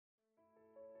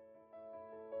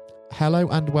Hello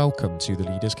and welcome to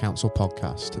the Leaders Council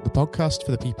podcast, the podcast for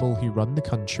the people who run the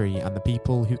country and the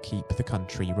people who keep the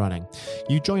country running.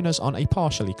 You join us on a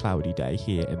partially cloudy day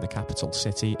here in the capital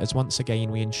city as once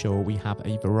again we ensure we have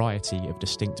a variety of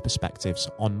distinct perspectives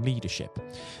on leadership.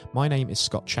 My name is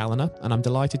Scott Challoner and I'm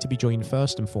delighted to be joined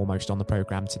first and foremost on the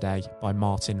programme today by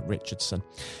Martin Richardson.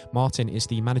 Martin is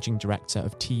the Managing Director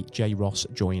of T.J. Ross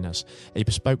Joiners, a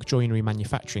bespoke joinery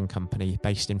manufacturing company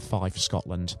based in Fife,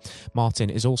 Scotland. Martin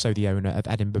is also the owner of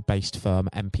Edinburgh-based firm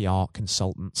MPR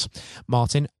Consultants.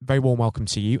 Martin, very warm welcome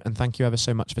to you and thank you ever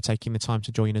so much for taking the time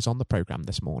to join us on the programme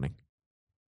this morning.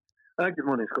 Good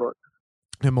morning, Scott.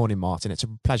 Good morning, Martin. It's a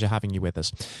pleasure having you with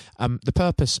us. The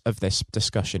purpose of this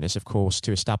discussion is, of course,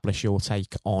 to establish your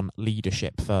take on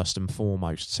leadership first and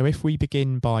foremost. So if we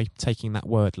begin by taking that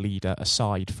word leader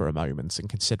aside for a moment and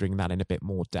considering that in a bit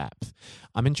more depth,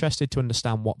 I'm interested to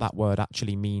understand what that word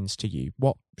actually means to you.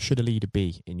 What should a leader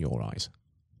be in your eyes?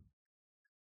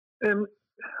 I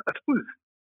suppose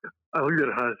a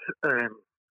leader has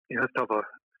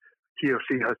he or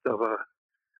she has to have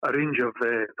a range of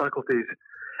faculties.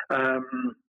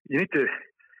 You need to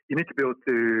be able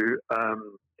to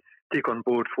take on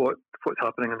board what's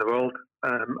happening in the world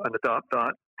and adapt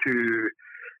that to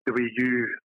the way you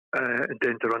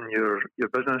intend to run your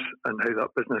business and how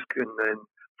that business can then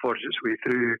forge its way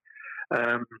through.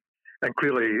 And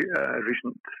clearly,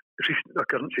 recent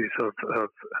occurrences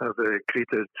have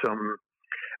created some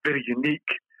very unique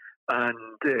and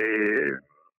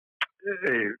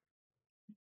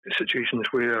situations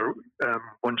where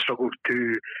one struggles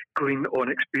to glean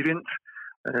on experience.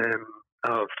 I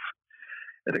have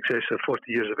in excess of 40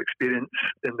 years of experience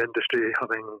in the industry,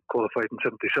 having qualified in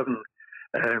 77,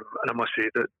 and I must say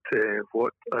that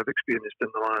what I've experienced in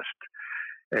the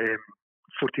last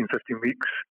 14, 15 weeks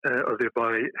or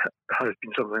thereby has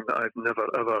been something that I've never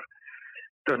ever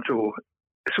done.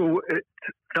 So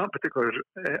that particular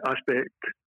aspect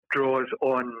draws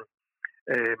on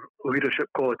leadership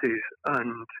qualities,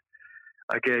 and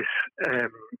I guess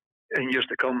in years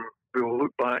to come we will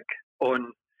look back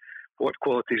on what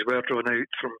qualities were drawn out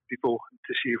from people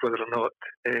to see whether or not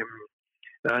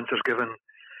the answers given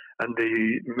and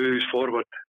the moves forward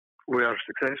were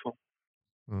successful.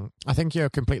 I think you're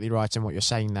completely right in what you're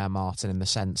saying there, Martin, in the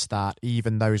sense that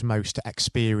even those most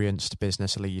experienced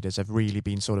business leaders have really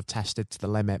been sort of tested to the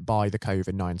limit by the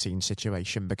COVID-19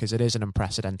 situation, because it is an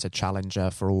unprecedented challenger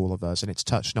for all of us. And it's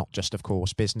touched not just, of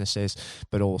course, businesses,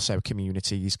 but also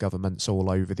communities, governments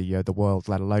all over the world,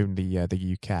 let alone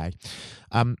the UK.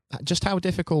 Just how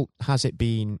difficult has it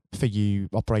been for you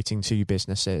operating two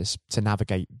businesses to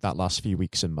navigate that last few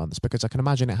weeks and months? Because I can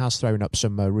imagine it has thrown up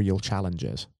some real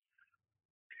challenges.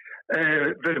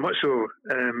 Very much so.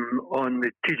 On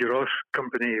the T.J. Ross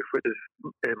company, which is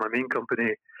my main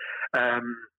company,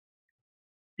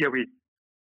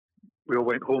 we all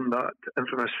went home that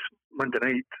infamous Monday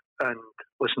night and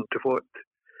listened to what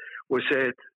was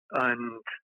said, and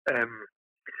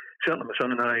certainly my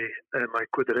son and I, my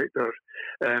co-director,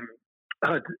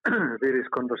 had various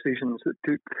conversations that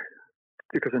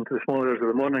took us into the small hours of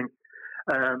the morning.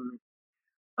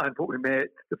 And what we met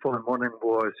the following morning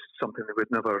was something that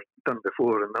we'd never done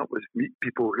before, and that was meet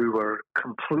people who were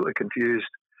completely confused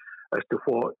as to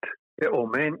what it all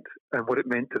meant and what it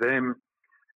meant to them.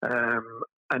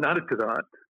 And added to that,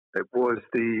 it was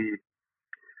the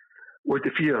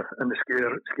fear and the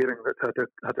scaring that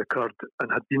had occurred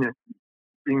and had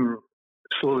been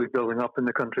slowly building up in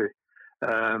the country.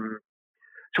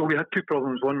 So we had two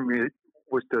problems. One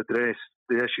was to address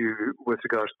the issue with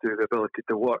regards to the ability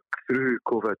to work through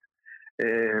COVID.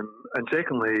 And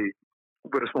secondly,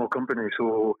 we're a small company,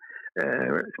 so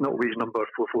it's not wage number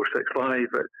 4465,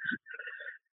 it's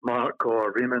Mark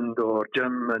or Raymond or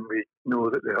Jim, and we know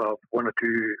that they have one or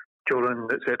two children,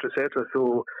 etc., etc.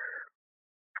 So,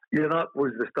 that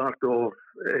was the start of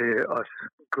us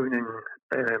gleaning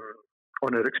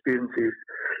on our experiences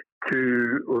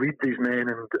to lead these men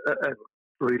and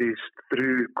ladies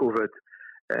through COVID.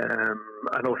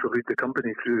 And also lead the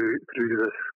company through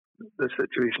this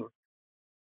situation.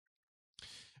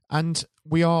 And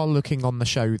we are looking on the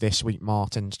show this week,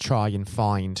 Martin, to try and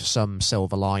find some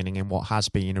silver lining in what has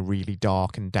been a really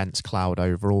dark and dense cloud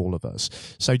over all of us.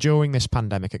 So during this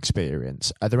pandemic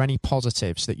experience, are there any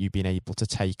positives that you've been able to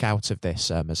take out of this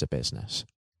as a business?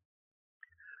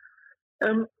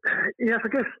 Yes, I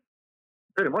guess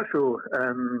very much so.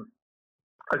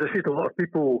 As I say to a lot of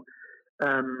people,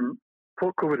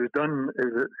 what COVID has done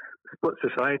is it's split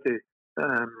society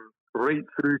right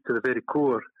through to the very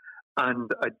core,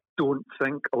 and I don't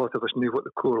think a lot of us knew what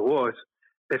the core was,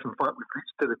 if in fact we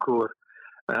reached to the core.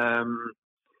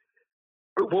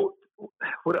 But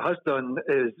what it has done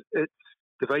is it's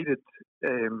divided,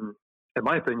 in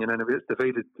my opinion anyway, it's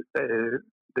divided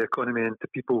the economy into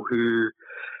people who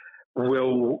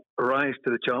will rise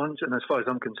to the challenge. And as far as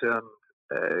I'm concerned,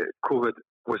 COVID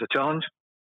was a challenge.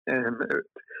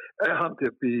 It happened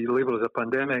to be labelled as a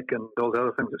pandemic and all the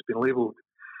other things that's been labelled.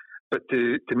 But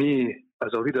to me,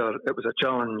 as a leader, it was a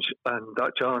challenge, and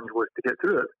that challenge was to get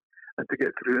through it, and to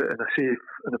get through it in a safe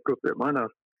and appropriate manner.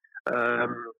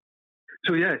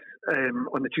 So yes,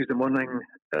 on the Tuesday morning,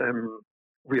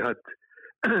 we had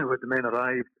when the men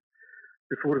arrived.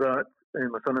 Before that,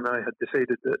 my son and I had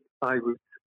decided that I would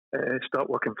start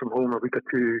working from home a week or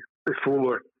two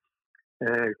before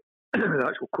the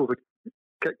actual COVID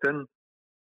kicked in,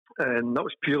 and that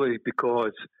was purely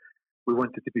because we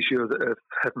wanted to be sure that if,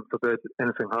 heaven forbid,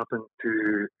 anything happened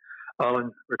to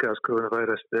Alan regards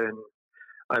coronavirus, then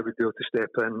I would be able to step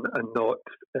in and not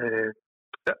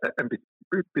and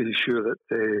be sure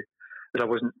that I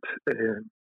wasn't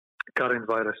carrying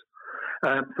virus.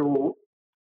 So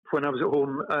when I was at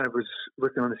home, I was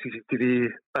looking on the CCTV,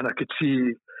 and I could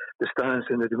see the stance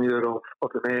and the demeanour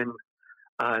of the men.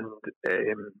 And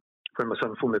when my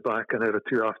son phoned me back an hour or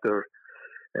two after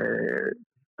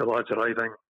the lads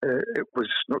arriving, it was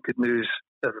not good news.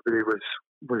 Everybody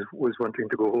was wanting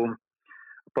to go home,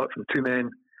 apart from two men.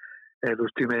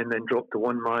 Those two men then dropped to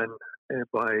one man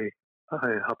by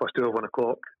 12:30, 1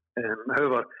 o'clock.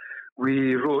 However,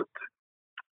 we wrote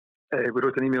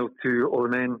an email to all the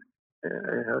men,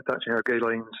 attaching our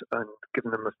guidelines and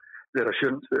giving them their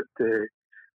assurance that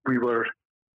we were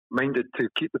minded to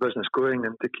keep the business going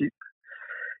and to keep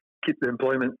the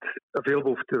employment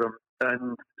available to them.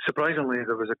 And surprisingly,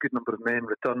 there was a good number of men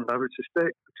returned. I would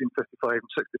suspect between 55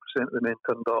 and 60% of the men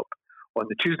turned up on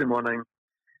the Tuesday morning.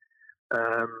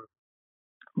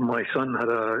 My son had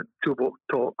a toolbox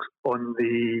talk on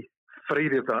the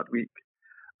Friday of that week,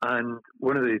 and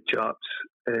one of the chaps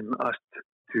asked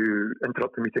to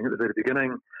interrupt the meeting at the very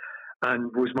beginning,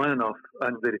 and was man enough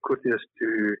and very courteous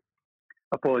to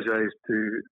apologise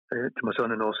to my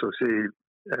son, and also say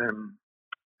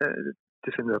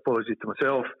to send an apology to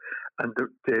myself, and that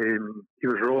he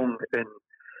was wrong in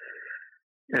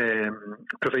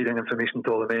providing information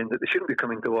to all the men that they shouldn't be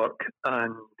coming to work,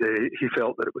 and he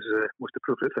felt that it was the most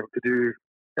appropriate thing to do.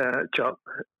 Chap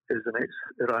is an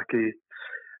ex-Iraqi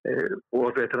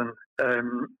war veteran,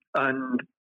 and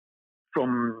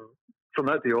from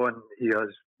that day on, he has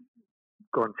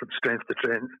gone from strength to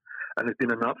strength and has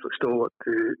been an absolute stalwart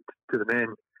to the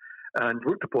men, and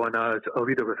looked upon as a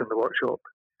leader within the workshop.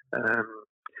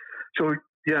 So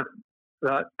yeah,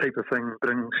 that type of thing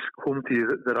brings home to you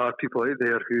that there are people out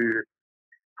there who,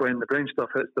 when the brown stuff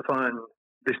hits the fan,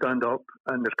 they stand up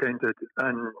and they're counted,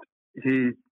 and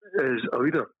he is a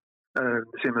leader. The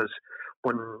same as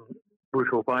when we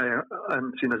go by,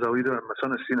 I'm seen as a leader, and my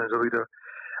son is seen as a leader.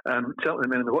 Certainly the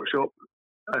men in the workshop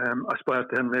aspire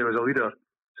to him now as a leader.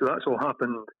 So that's all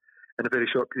happened in a very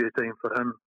short period of time for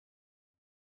him.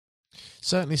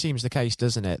 Certainly seems the case,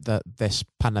 doesn't it, that this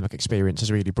pandemic experience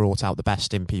has really brought out the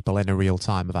best in people in a real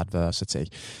time of adversity.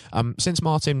 Since,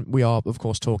 Martin, we are, of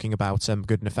course, talking about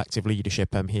good and effective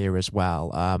leadership here as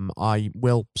well, I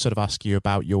will sort of ask you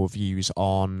about your views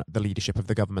on the leadership of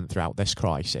the government throughout this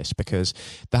crisis, because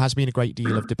there has been a great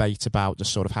deal of debate about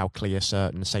just sort of how clear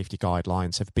certain safety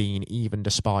guidelines have been, even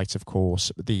despite, of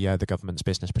course, the government's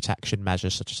business protection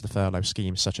measures, such as the furlough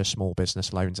schemes, such as small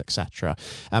business loans, etc.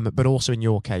 But also in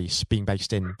your case, being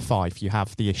based in Fife, you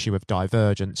have the issue of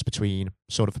divergence between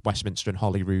sort of Westminster and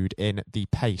Holyrood in the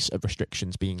pace of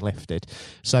restrictions being lifted.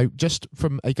 So just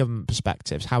from a government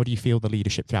perspective, how do you feel the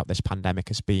leadership throughout this pandemic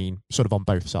has been sort of on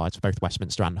both sides, both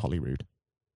Westminster and Holyrood?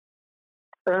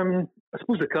 I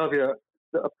suppose the caveat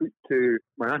that I put to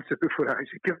my answer before I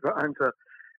actually give that answer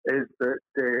is that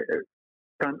it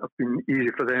can't have been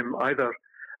easy for them either.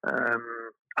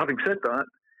 Having said that,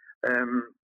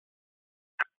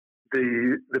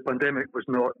 the pandemic was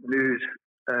not news.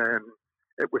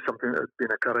 It was something that had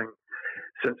been occurring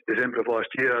since December of last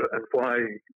year, and why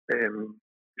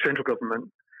central government,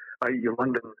 i.e.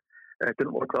 London,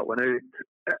 didn't work that one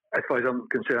out. As far as I'm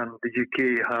concerned, the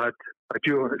UK had a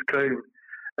jewel in its crown.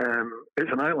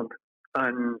 It's an island,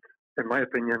 and in my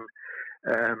opinion,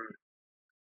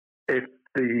 if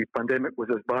the pandemic was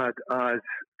as bad as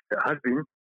it has been,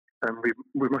 and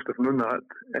we must have known that,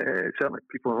 certainly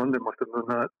people in London must have known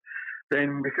that,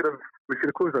 then we could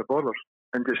have closed our borders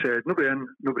and just said nobody in,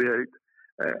 nobody out.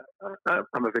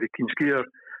 I'm a very keen skier.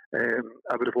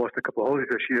 I would have lost a couple of holidays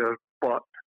this year, but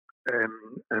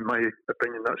in my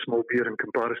opinion, that's small beer in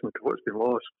comparison to what's been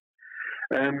lost.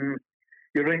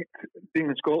 You're right. Being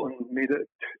in Scotland made it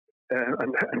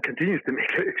and continues to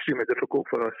make it extremely difficult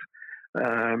for us.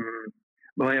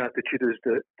 My attitude is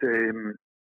that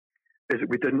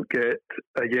we didn't get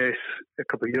a yes a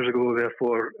couple of years ago.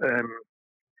 Therefore, as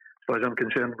far as I'm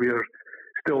concerned, we're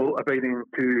still abiding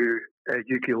to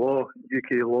UK law.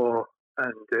 UK law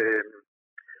and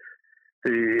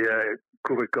the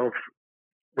COVID Gov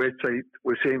website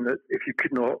was saying that if you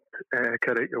could not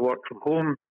carry out your work from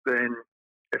home, then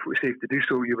if it was safe to do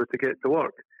so, you were to get to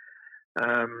work.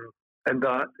 And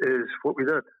that is what we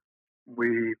did.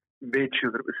 We made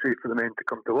sure that it was safe for the men to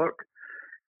come to work.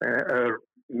 Our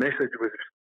message was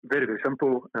very, very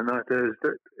simple, and that is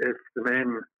that if the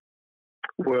men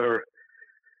were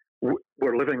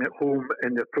living at home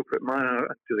in the appropriate manner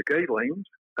to the guidelines,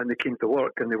 and they came to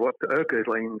work and they worked at our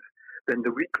guidelines, then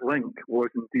the weak link was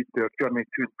indeed their journey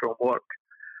to and from work,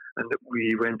 and that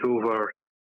we went over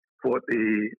what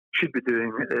they should be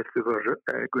doing if they were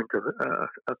going to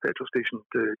a petrol station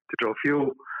to draw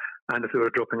fuel, and if they were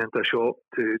dropping into a shop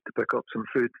to pick up some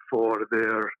food for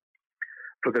their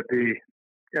day.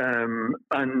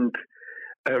 And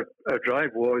our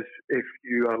drive was, if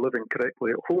you are living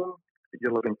correctly at home,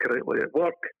 you're living correctly at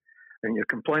work, and you're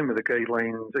complying with the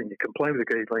guidelines, and you comply with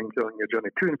the guidelines on your journey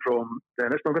to and from,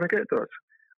 then it's not going to get to us.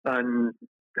 And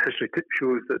history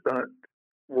shows that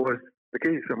was the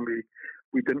case, and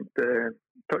we didn't,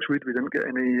 touch wood, we didn't get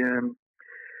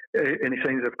any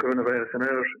signs of coronavirus in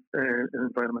our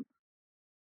environment.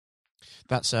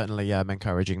 That's certainly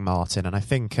encouraging, Martin. And I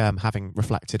think having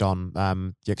reflected on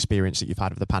the experience that you've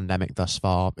had of the pandemic thus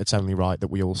far, it's only right that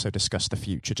we also discuss the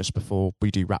future just before we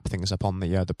do wrap things up on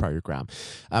the programme.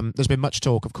 There's been much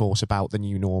talk, of course, about the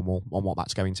new normal and what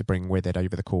that's going to bring with it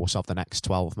over the course of the next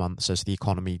 12 months as the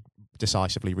economy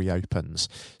decisively reopens.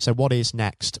 So what is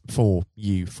next for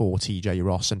you, for TJ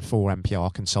Ross and for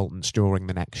MPR Consultants during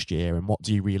the next year? And what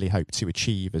do you really hope to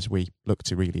achieve as we look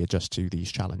to really adjust to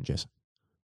these challenges?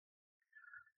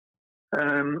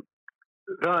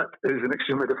 That is an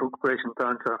extremely difficult question to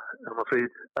answer, I'm afraid.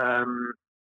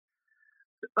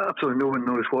 Absolutely no one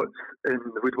knows what's in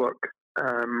the woodwork.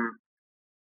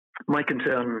 My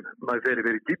concern, my very,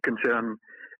 very deep concern,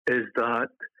 is that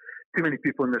too many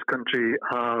people in this country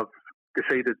have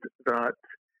decided that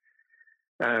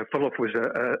furlough was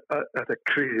at a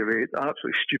crazy rate,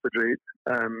 absolutely stupid rate,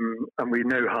 and we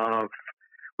now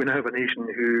have a nation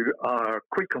who are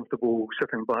quite comfortable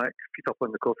sitting back, feet up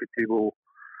on the coffee table,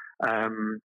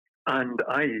 and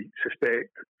I suspect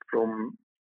from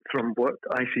what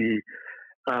I see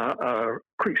are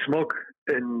quite smug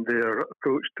in their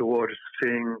approach towards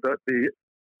saying that they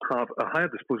have a higher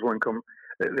disposable income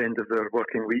at the end of their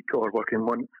working week or working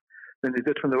month than they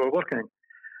did when they were working.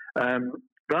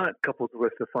 That, coupled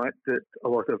with the fact that a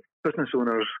lot of business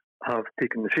owners have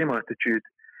taken the same attitude,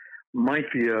 my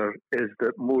fear is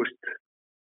that most,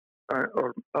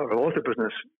 or a lot of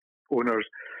business owners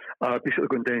are basically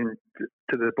going down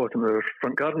to the bottom of their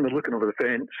front garden. They're looking over the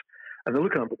fence, and they're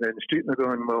looking up and down the street, and they're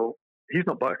going, well, he's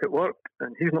not back at work,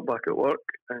 and he's not back at work,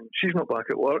 and she's not back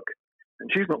at work,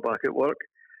 and she's not back at work.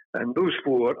 And those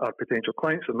four are potential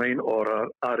clients of mine, or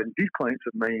are indeed clients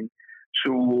of mine.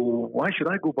 So why should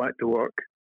I go back to work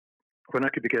when I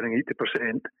could be getting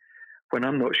 80%, when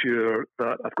I'm not sure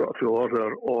that I've got a full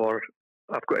order or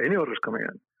I've got any orders coming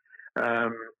in?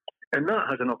 And that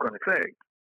has a knock-on effect,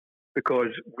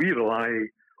 because we rely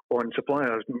on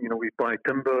suppliers. You know, we buy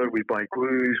timber, we buy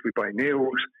glues, we buy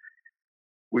nails,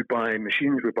 we buy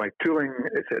machines, we buy tooling,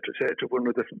 etc., etc. We're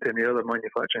no different to any other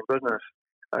manufacturing business.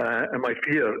 And my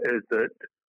fear is that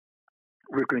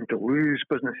we're going to lose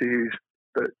businesses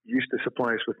that used to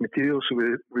supply us with materials, so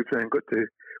we've then got to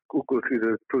go through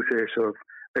the process of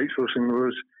outsourcing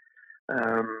those.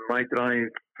 My drive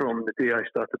from the day I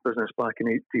started business back in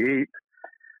 '88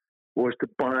 was to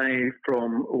buy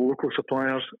from local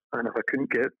suppliers, and if I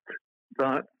couldn't get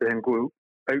that, then go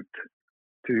out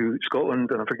to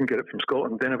Scotland, and if I couldn't get it from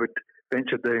Scotland, then I would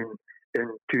venture down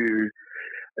into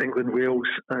England, Wales,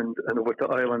 and over to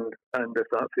Ireland, and if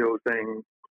that fails, then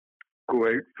go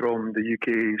out from the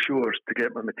UK shores to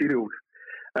get my materials.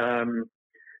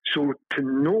 So to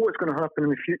know what's going to happen in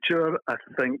the future, I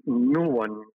think no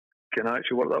one can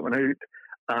actually work that one out.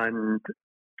 And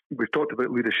we've talked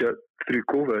about leadership through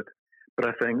COVID, but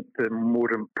I think the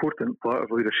more important part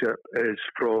of leadership is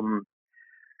from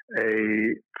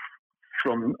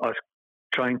us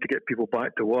trying to get people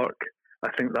back to work.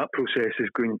 I think that process is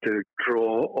going to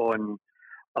draw on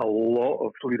a lot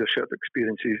of leadership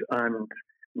experiences and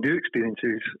new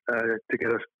experiences to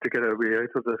get our way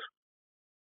out of this.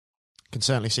 Can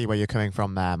certainly see where you're coming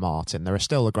from there, Martin. There are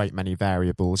still a great many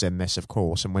variables in this, of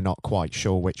course, and we're not quite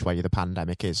sure which way the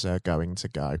pandemic is going to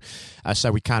go. So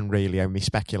we can really only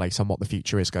speculate on what the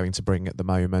future is going to bring at the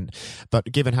moment. But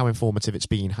given how informative it's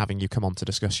been having you come on to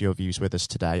discuss your views with us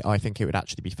today, I think it would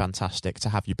actually be fantastic to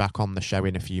have you back on the show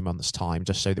in a few months' time,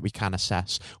 just so that we can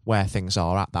assess where things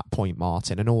are at that point,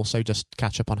 Martin, and also just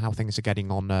catch up on how things are getting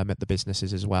on at the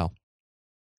businesses as well.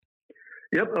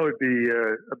 Yep, I'd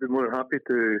be more than happy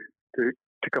to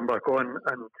come back on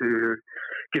and to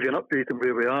give you an update on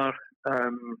where we are.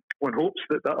 One hopes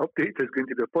that update is going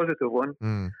to be a positive one.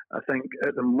 I think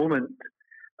at the moment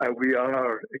we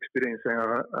are experiencing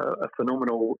a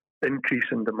phenomenal increase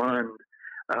in demand.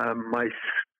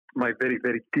 My very,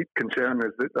 very deep concern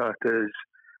is that is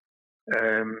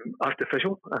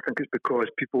artificial. I think it's because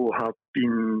people have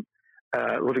been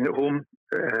living at home,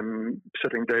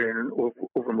 sitting down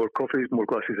over more coffees, more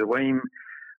glasses of wine.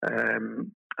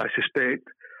 I suspect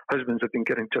husbands have been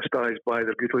getting chastised by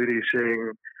their good ladies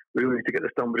saying, we really need to get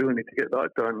this done, we really need to get that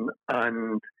done,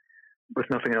 and with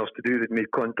nothing else to do, they've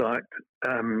made contact,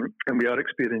 and we are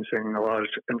experiencing a large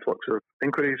influx of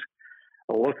inquiries.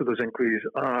 A lot of those inquiries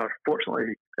are,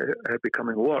 fortunately,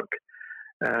 becoming work.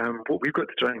 What we've got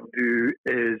to try and do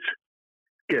is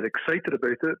get excited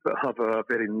about it, but have a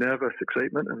very nervous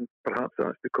excitement, and perhaps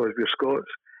that's because we're Scots,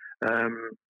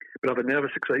 but have a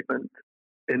nervous excitement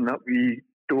in that we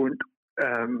don't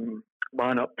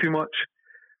man up too much,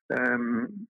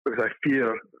 because I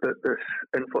fear that this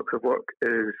influx of work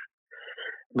is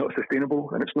not sustainable,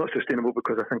 and it's not sustainable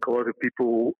because I think a lot of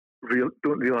people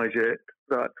don't realise yet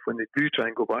that when they do try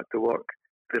and go back to work,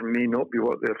 there may not be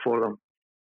work there for them,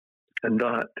 and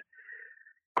that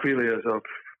clearly is of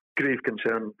grave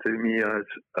concern to me as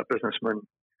a businessman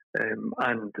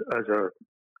and as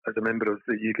a member of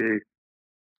the UK.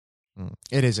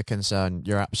 It is a concern,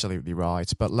 you're absolutely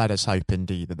right, but let us hope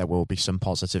indeed that there will be some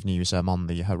positive news on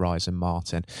the horizon,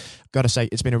 Martin. Got to say,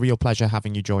 it's been a real pleasure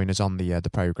having you join us on the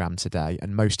programme today,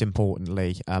 and most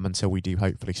importantly, until we do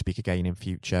hopefully speak again in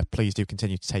future, please do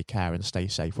continue to take care and stay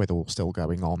safe with all still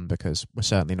going on, because we're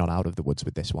certainly not out of the woods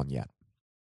with this one yet.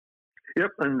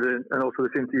 Yep, and also the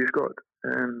same to you, Scott.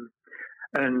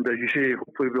 And as you say,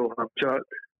 hopefully we'll have a chat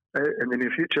in the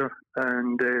near future,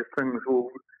 and things will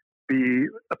be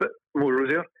a bit more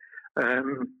rosier.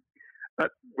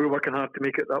 We're working hard to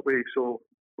make it that way, so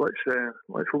let's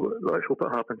hope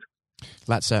it happens.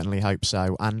 Let's certainly hope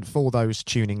so. And for those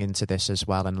tuning into this as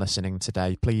well and listening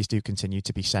today, please do continue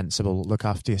to be sensible, look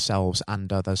after yourselves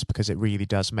and others, because it really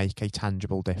does make a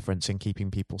tangible difference in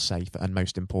keeping people safe and,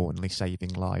 most importantly,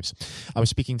 saving lives. I was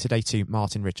speaking today to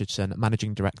Martin Richardson,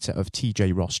 Managing Director of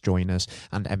TJ Ross Joiners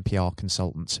and MPR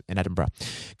Consultants in Edinburgh.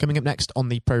 Coming up next on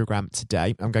the programme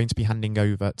today, I'm going to be handing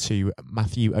over to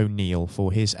Matthew O'Neill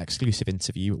for his exclusive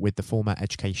interview with the former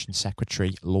Education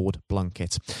Secretary, Lord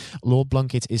Blunkett. Lord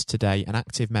Blunkett is today an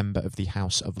active member of the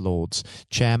House of Lords,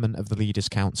 chairman of the Leaders'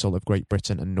 Council of Great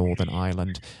Britain and Northern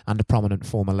Ireland, and a prominent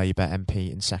former Labour MP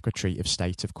and Secretary of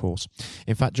State, of course.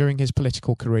 In fact, during his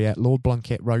political career, Lord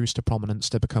Blunkett rose to prominence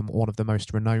to become one of the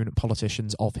most renowned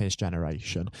politicians of his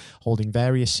generation, holding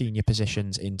various senior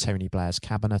positions in Tony Blair's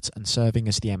cabinet and serving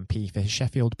as the MP for his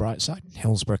Sheffield, Brightside and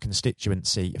Hillsborough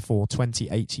constituency for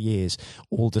 28 years,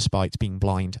 all despite being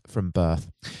blind from birth.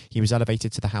 He was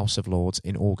elevated to the House of Lords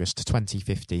in August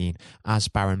 2015 as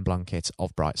Baron Blunkett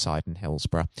of Brightside and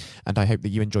Hillsborough, and I hope that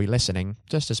you enjoy listening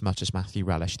just as much as Matthew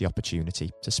relished the opportunity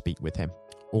to speak with him.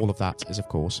 All of that is, of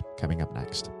course, coming up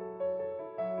next.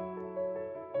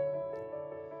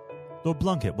 Lord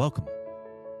Blunkett, welcome.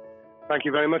 Thank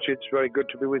you very much. It's very good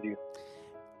to be with you.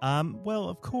 Well,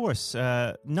 of course,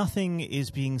 nothing is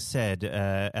being said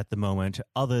at the moment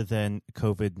other than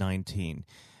COVID-19,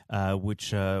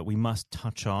 which we must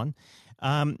touch on.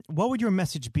 What would your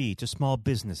message be to small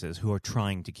businesses who are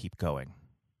trying to keep going?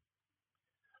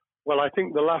 Well, I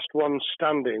think the last ones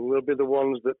standing will be the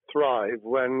ones that thrive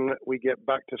when we get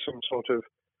back to some sort of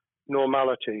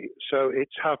normality. So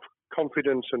it's have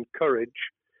confidence and courage.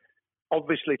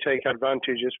 Obviously take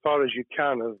advantage as far as you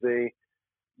can of the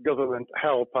government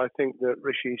help. I think that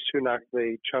Rishi Sunak,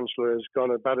 the Chancellor, has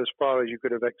gone about as far as you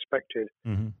could have expected.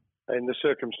 Mm-hmm. In the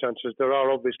circumstances. There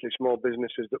are obviously small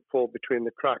businesses that fall between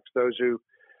the cracks. Those who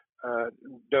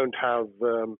don't have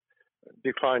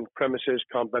defined premises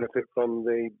can't benefit from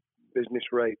the business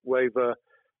rate waiver,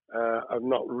 have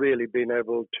not really been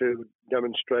able to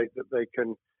demonstrate that they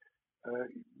can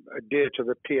adhere to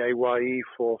the PAYE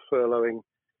for furloughing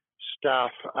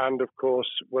staff, and of course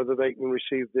whether they can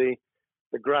receive the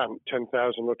grant,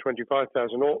 10,000 or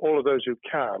 25,000. All of those who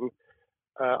can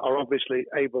are obviously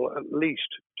able at least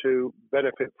to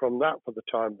benefit from that for the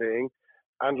time being,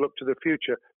 and look to the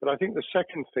future. But I think the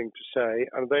second thing to say,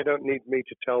 and they don't need me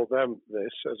to tell them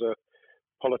this as a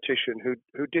politician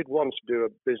who did once do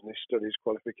a business studies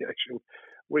qualification,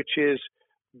 which is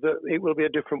that it will be a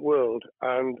different world,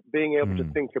 and being able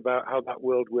to think about how that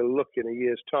world will look in a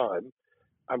year's time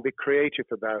and be creative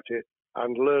about it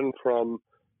and learn from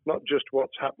not just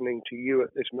what's happening to you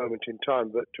at this moment in time,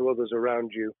 but to others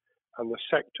around you and the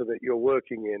sector that you're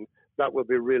working in, that will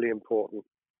be really important.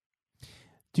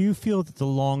 Do you feel that the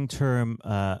long-term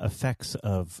effects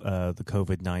of the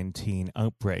COVID-19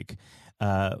 outbreak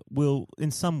will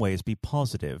in some ways be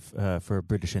positive for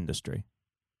British industry?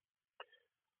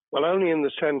 Well, only in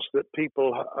the sense that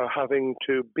people are having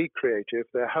to be creative,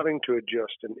 they're having to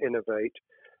adjust and innovate.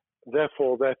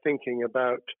 Therefore, they're thinking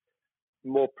about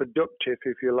more productive,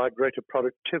 if you like, greater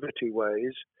productivity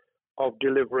ways of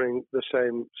delivering the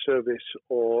same service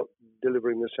or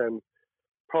delivering the same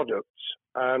products.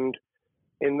 And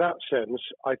in that sense,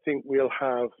 I think we'll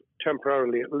have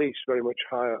temporarily at least very much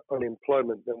higher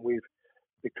unemployment than we've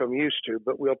become used to,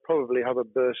 but we'll probably have a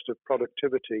burst of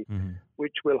productivity,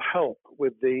 which will help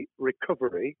with the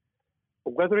recovery.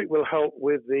 Whether it will help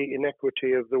with the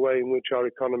inequity of the way in which our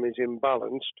economy is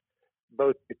imbalanced,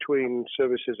 both between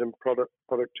services and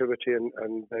productivity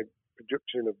and the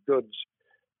production of goods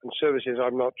and services,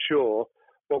 I'm not sure.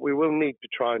 What we will need to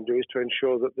try and do is to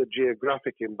ensure that the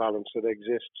geographic imbalance that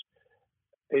exists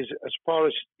is, as far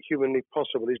as humanly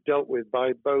possible, is dealt with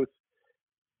by both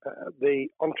the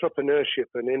entrepreneurship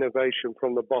and innovation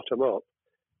from the bottom up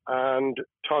and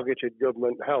targeted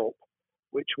government help,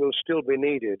 which will still be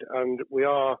needed. And we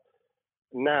are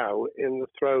now in the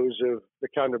throes of the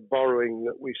kind of borrowing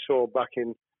that we saw back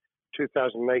in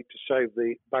 2008 to save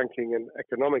the banking and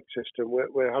economic system.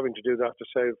 We're having to do that to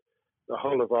save the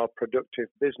whole of our productive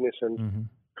business and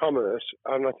commerce,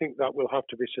 and I think that will have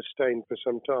to be sustained for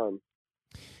some time.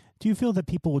 Do you feel that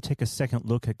people will take a second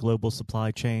look at global supply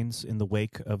chains in the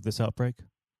wake of this outbreak?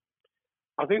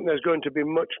 I think there's going to be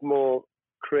much more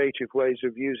creative ways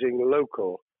of using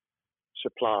local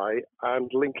supply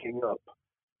and linking up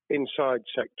inside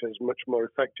sectors much more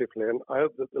effectively. And I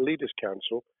hope that the Leaders'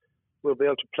 Council will be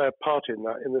able to play a part in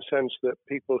that, in the sense that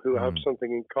people who have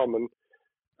something in common,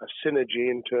 a synergy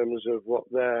in terms of what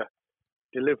they're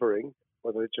delivering,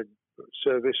 whether it's a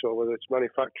service or whether it's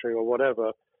manufacturing or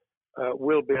whatever,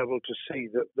 will be able to see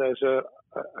that there's a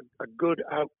good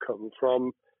outcome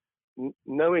from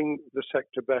knowing the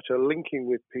sector better, linking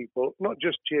with people, not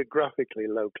just geographically,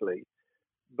 locally,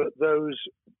 but those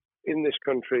in this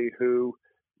country who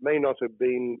may not have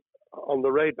been on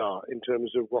the radar in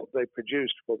terms of what they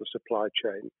produced for the supply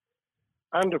chain.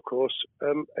 And of course,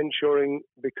 ensuring,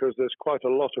 because there's quite a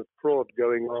lot of fraud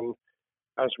going on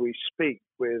as we speak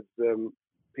with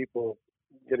people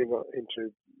getting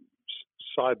into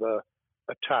cyber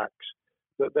attacks,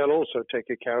 that they'll also take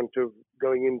account of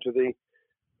going into the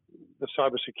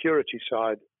cyber security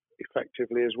side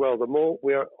effectively as well. The more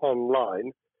we are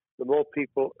online, the more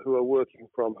people who are working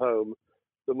from home,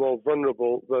 the more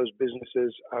vulnerable those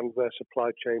businesses and their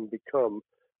supply chain become.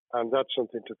 And that's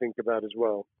something to think about as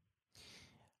well.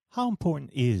 How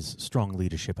important is strong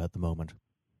leadership at the moment?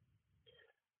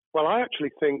 Well, I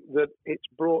actually think that it's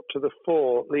brought to the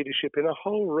fore leadership in a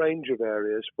whole range of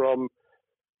areas, from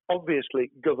obviously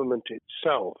government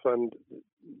itself, and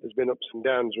there's been ups and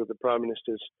downs with the Prime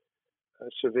Minister's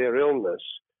severe illness,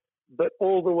 but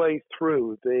all the way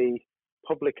through the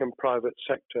public and private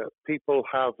sector, people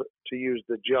have, to use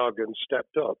the jargon,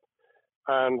 stepped up,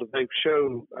 and they've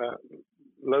shown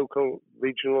local,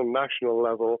 regional, national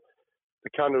level the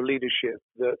kind of leadership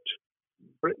that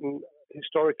Britain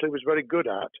historically was very good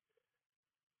at.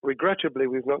 Regrettably,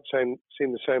 we've not seen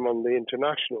the same on the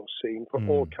international scene for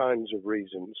all kinds of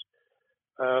reasons,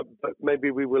 but maybe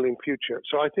we will in future.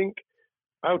 So I think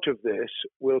out of this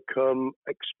will come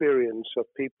experience of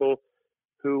people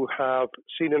who have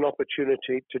seen an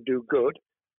opportunity to do good,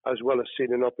 as well as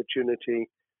seen an opportunity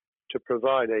to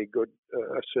provide a good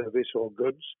service or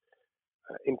goods,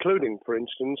 including, for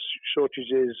instance,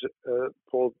 shortages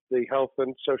for the health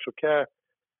and social care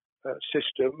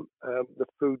system, the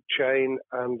food chain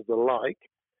and the like.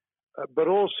 But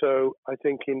also, I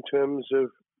think in terms of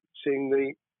seeing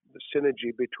the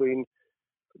synergy between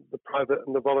the private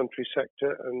and the voluntary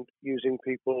sector and using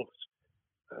people's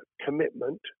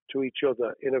commitment to each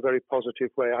other in a very positive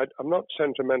way. I'm not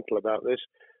sentimental about this.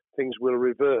 Things will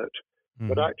revert.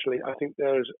 But actually, I think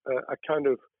there's a kind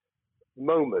of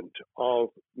moment of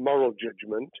moral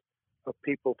judgment of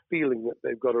people feeling that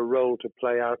they've got a role to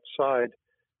play outside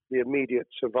the immediate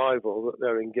survival that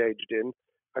they're engaged in.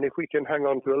 And if we can hang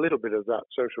on to a little bit of that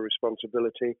social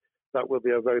responsibility, that will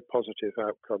be a very positive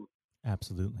outcome.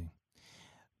 Absolutely.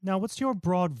 Now, what's your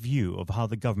broad view of how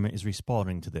the government is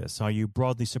responding to this? Are you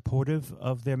broadly supportive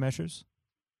of their measures?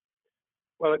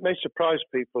 Well, it may surprise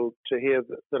people to hear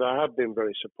that I have been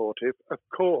very supportive. Of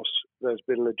course, there's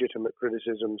been legitimate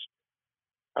criticisms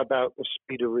about the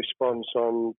speed of response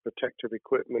on protective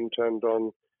equipment and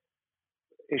on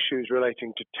issues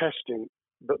relating to testing.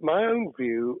 But my own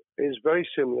view is very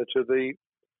similar to the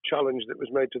challenge that was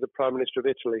made to the Prime Minister of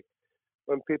Italy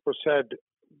when people said,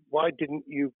 why didn't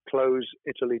you close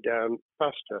Italy down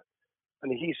faster?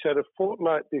 And he said, a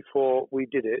fortnight before we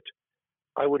did it,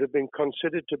 I would have been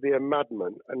considered to be a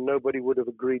madman and nobody would have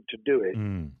agreed to do it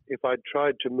if I'd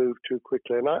tried to move too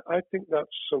quickly. And I think that's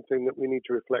something that we need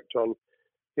to reflect on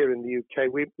here in the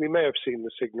UK. We may have seen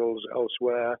the signals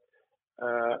elsewhere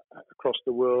across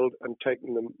the world and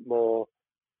taken them more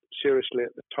seriously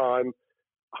at the time.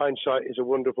 Hindsight is a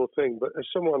wonderful thing, but as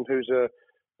someone who's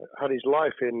had his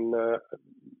life in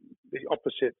the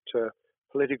opposite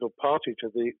political party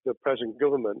to the present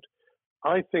government,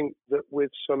 I think that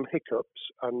with some hiccups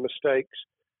and mistakes,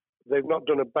 they've not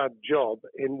done a bad job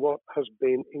in what has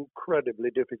been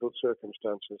incredibly difficult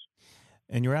circumstances.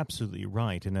 And you're absolutely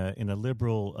right. In a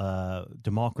liberal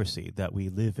democracy that we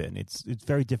live in, it's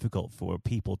very difficult for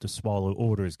people to swallow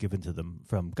orders given to them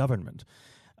from government.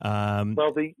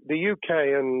 Well, the UK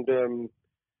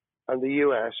and the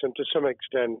US, and to some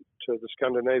extent the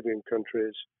Scandinavian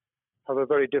countries, have a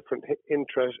very different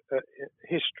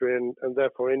history and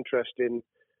therefore interest in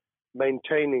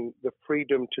maintaining the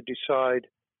freedom to decide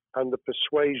and the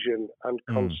persuasion and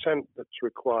consent that's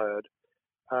required.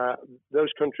 Those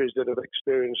countries that have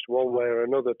experienced one way or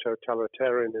another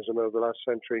totalitarianism over the last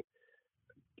century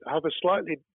have a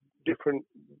slightly different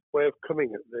way of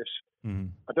coming at this.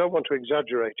 I don't want to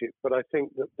exaggerate it, but I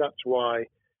think that that's why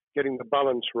getting the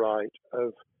balance right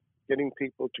of getting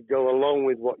people to go along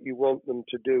with what you want them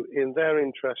to do in their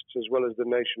interests as well as the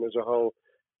nation as a whole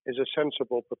is a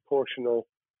sensible, proportional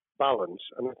balance.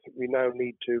 And I think we now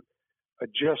need to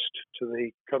adjust to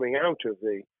the coming out of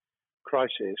the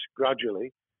crisis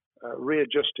gradually,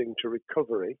 readjusting to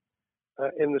recovery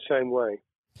in the same way.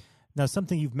 Now,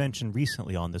 something you've mentioned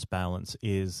recently on this balance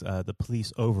is the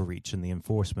police overreach in the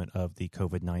enforcement of the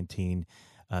COVID-19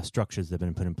 structures that have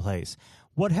been put in place.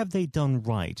 What have they done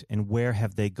right, and where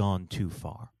have they gone too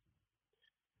far?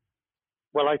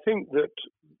 Well, I think that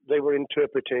they were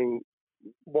interpreting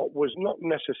what was not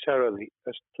necessarily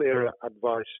as clear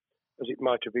advice as it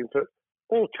might have been for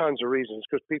all kinds of reasons,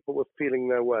 because people were feeling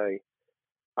their way.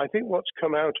 I think what's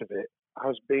come out of it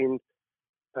has been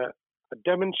a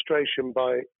demonstration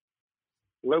by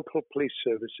local police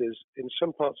services in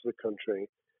some parts of the country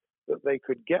that they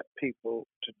could get people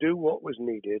to do what was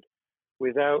needed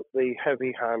without the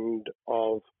heavy hand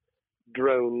of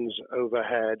drones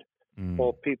overhead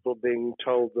or people being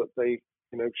told that they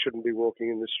shouldn't be walking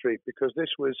in the street, because this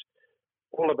was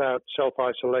all about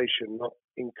self-isolation, not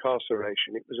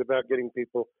incarceration. It was about getting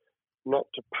people not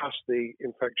to pass the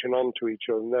infection on to each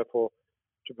other and therefore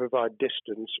to provide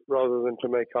distance rather than to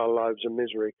make our lives a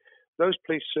misery. Those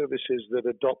police services that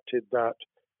adopted that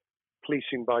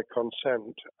policing by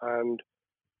consent and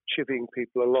chivying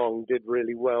people along did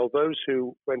really well. Those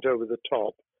who went over the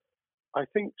top, I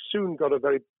think, soon got a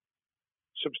very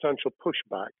substantial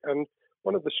pushback. And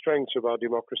one of the strengths of our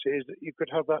democracy is that you could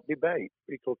have that debate.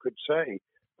 People could say,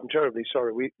 I'm terribly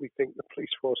sorry, we think the police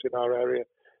force in our area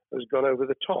has gone over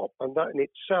the top. And that in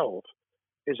itself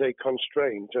is a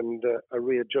constraint and a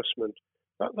readjustment.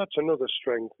 That's another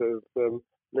strength of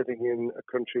living in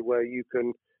a country where you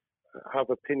can have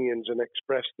opinions and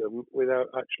express them without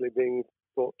actually being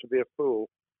thought to be a fool.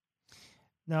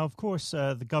 Now, of course,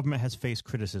 the government has faced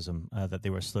criticism that they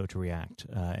were slow to react,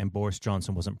 and Boris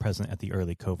Johnson wasn't present at the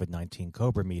early COVID-19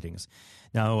 COBRA meetings.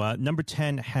 Now, Number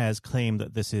 10 has claimed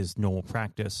that this is normal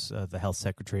practice. The health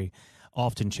secretary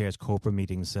often chairs COBRA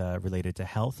meetings related to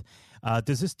health.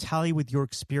 Does this tally with your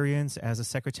experience as a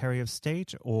Secretary of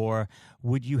State, or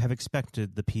would you have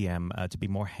expected the PM to be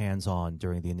more hands-on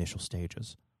during the initial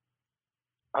stages?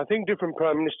 I think different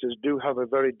prime ministers do have a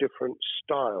very different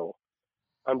style.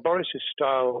 And Boris's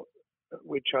style,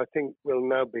 which I think will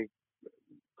now be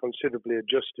considerably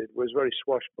adjusted, was very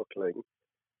swashbuckling.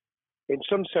 In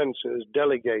some senses,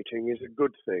 delegating is a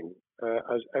good thing,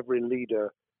 as every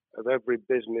leader of every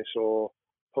business or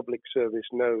public service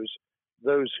knows.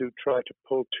 Those who try to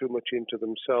pull too much into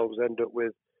themselves end up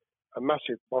with a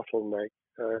massive bottleneck,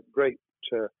 great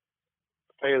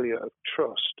failure of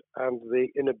trust, and the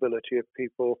inability of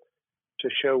people to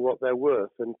show what they're worth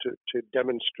and to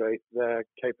demonstrate their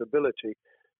capability.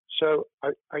 So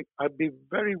I'd be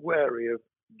very wary of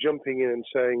jumping in and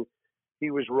saying he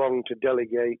was wrong to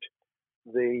delegate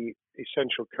the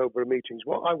essential COBRA meetings.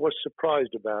 What I was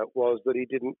surprised about was that he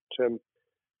didn't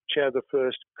chair the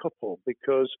first couple,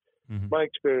 because my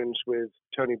experience with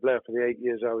Tony Blair for the 8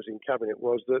 years I was in Cabinet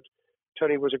was that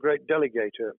Tony was a great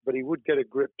delegator, but he would get a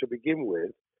grip to begin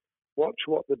with, watch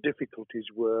what the difficulties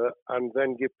were, and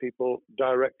then give people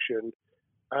direction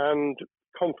and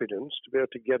confidence to be able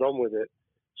to get on with it.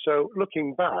 So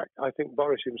looking back, I think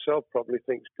Boris himself probably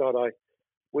thinks, God, I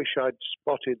wish I'd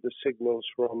spotted the signals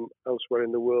from elsewhere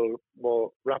in the world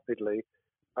more rapidly,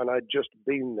 and I'd just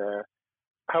been there.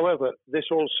 However, this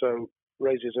also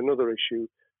raises another issue.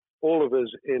 All of us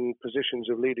in positions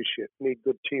of leadership need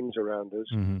good teams around us.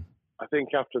 I think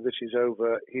after this is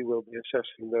over, he will be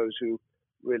assessing those who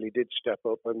really did step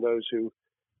up and those who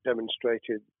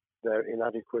demonstrated their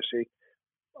inadequacy.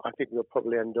 I think we'll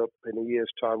probably end up in a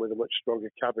year's time with a much stronger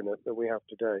cabinet than we have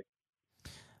today.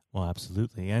 Well,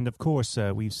 absolutely. And of course,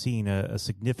 we've seen a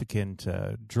significant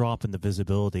drop in the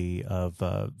visibility of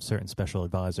certain special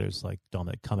advisors like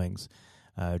Dominic Cummings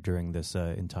during this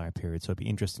entire period. So it'd be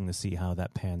interesting to see how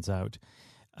that pans out.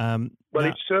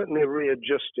 It's certainly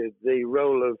readjusted the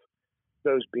role of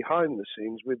those behind the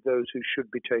scenes with those who should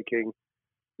be taking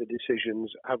the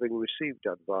decisions, having received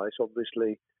advice.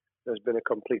 Obviously, there's been a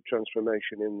complete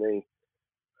transformation in the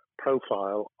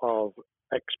profile of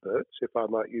experts, if I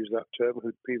might use that term,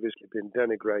 who'd previously been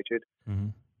denigrated.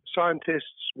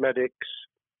 Scientists, medics,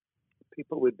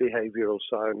 people with behavioral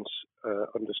science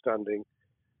understanding.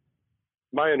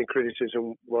 My only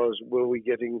criticism was, were we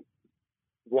getting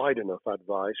wide enough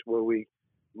advice? Were we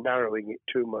narrowing it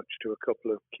too much to a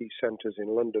couple of key centres in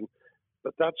London?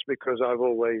 But that's because I've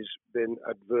always been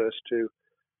adverse to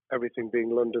everything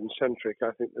being London-centric.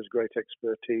 I think there's great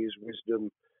expertise,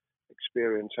 wisdom,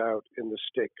 experience out in the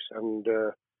sticks, and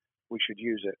we should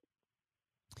use it.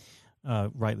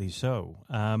 Rightly so.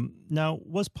 Now,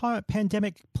 was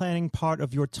pandemic planning part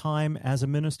of your time as a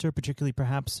minister, particularly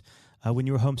perhaps when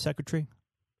you were Home Secretary?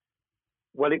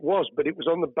 Well, it was, but it was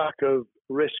on the back of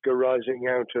risk arising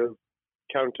out of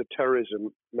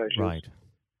counter-terrorism measures. Right.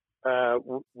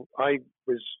 I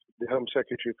was the Home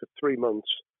Secretary for 3 months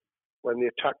when the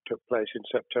attack took place in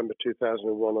September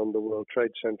 2001 on the World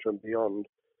Trade Center and beyond.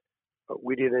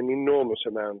 We did an enormous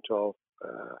amount of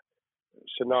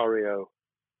scenario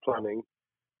planning,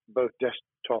 both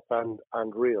desktop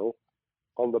and real.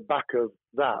 On the back of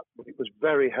that, it was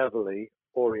very heavily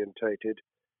orientated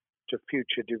to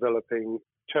future developing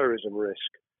terrorism risk.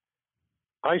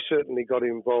 I certainly got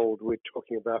involved with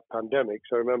talking about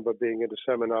pandemics. I remember being at a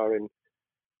seminar in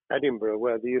Edinburgh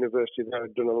where the university there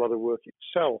had done a lot of work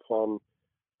itself on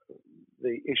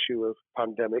the issue of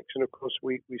pandemics. And of course,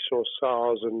 we saw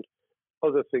SARS and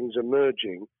other things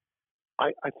emerging.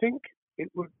 I think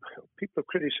people have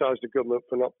criticised the government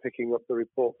for not picking up the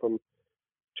report from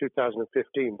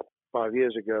 2015, 5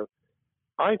 years ago.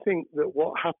 I think that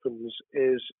what happens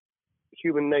is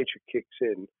human nature kicks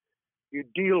in. You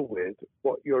deal with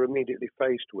what you're immediately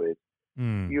faced with.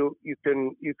 You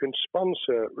can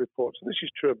sponsor reports, and this is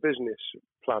true of business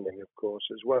planning, of course,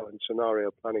 as well, and scenario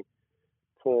planning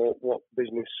for what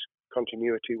business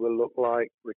continuity will look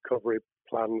like, recovery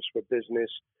plans for business,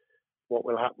 what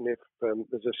will happen if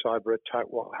there's a cyber attack,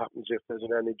 what happens if there's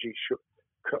an energy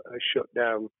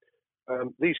shutdown.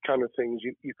 These kind of things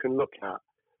you can look at,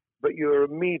 but you're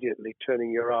immediately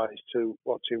turning your eyes to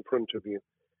what's in front of you.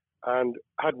 And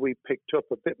had we picked up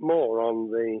a bit more on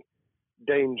the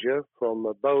danger from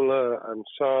Ebola and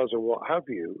SARS and what have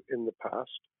you in the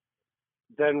past,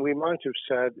 then we might have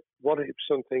said, what if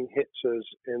something hits us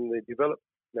in the developed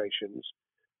nations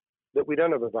that we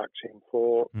don't have a vaccine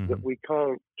for, that we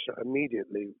can't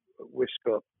immediately whisk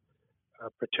up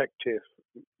protective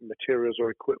materials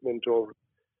or equipment, or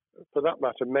for that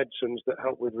matter, medicines that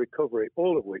help with recovery,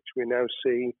 all of which we now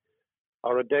see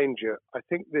are a danger. I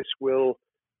think this will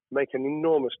make an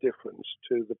enormous difference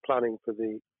to the planning for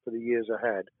the years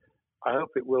ahead. I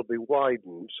hope it will be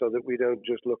widened so that we don't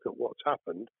just look at what's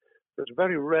happened, but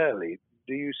very rarely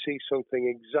do you see something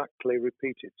exactly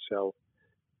repeat itself.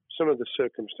 Some of the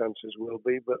circumstances will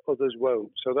be, but others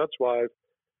won't. So that's why I've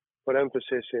put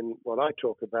emphasis in what I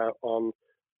talk about on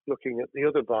looking at the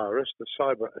other virus, the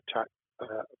cyber attack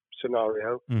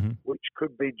scenario, which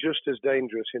could be just as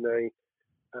dangerous in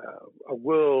a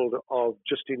world of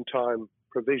just-in-time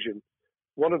provision.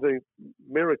 One of the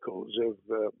miracles of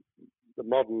the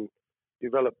modern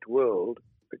developed world,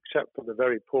 except for the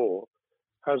very poor,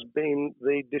 has been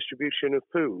the distribution of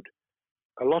food.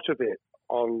 A lot of it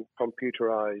on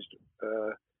computerized,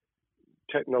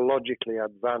 technologically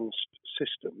advanced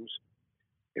systems.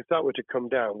 If that were to come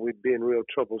down, we'd be in real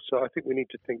trouble. So I think we need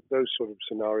to think those sort of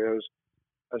scenarios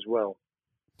as well.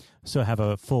 So have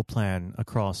a full plan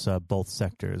across both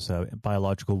sectors,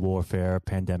 biological warfare,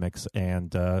 pandemics,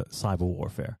 and cyber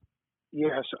warfare.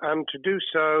 Yes, and to do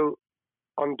so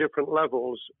on different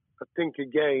levels. I think,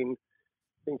 again,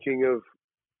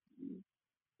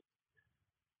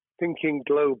 thinking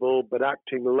global but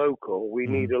acting local, we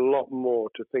need a lot more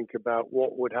to think about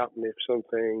what would happen if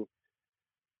something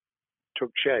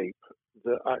took shape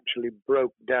that actually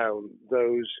broke down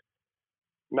those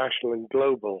national and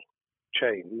global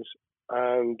chains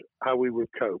and how we would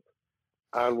cope.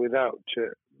 And without,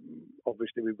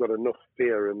 obviously, we've got enough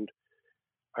fear and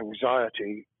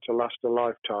anxiety to last a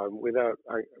lifetime. Without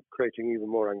creating even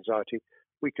more anxiety,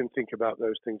 we can think about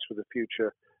those things for the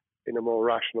future in a more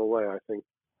rational way, I think.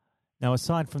 Now,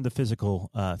 aside from the physical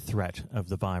threat of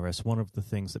the virus, one of the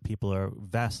things that people are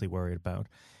vastly worried about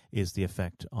is the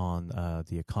effect on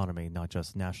the economy, not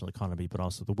just the national economy, but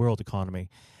also the world economy.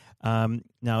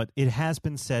 Now, it has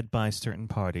been said by certain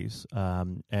parties,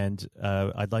 and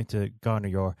I'd like to garner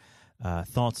your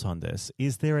thoughts on this.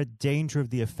 Is there a danger of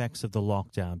the effects of the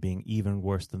lockdown being even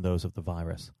worse than those of the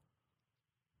virus?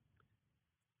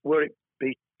 Were it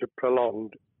be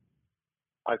prolonged,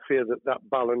 I fear that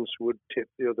balance would tip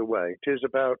the other way. It is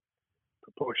about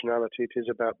proportionality. It is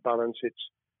about balance. It's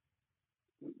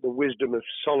the wisdom of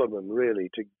Solomon, really,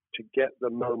 to get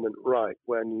the moment right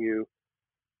when you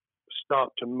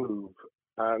start to move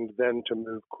and then to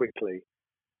move quickly.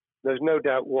 There's no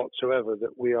doubt whatsoever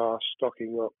that we are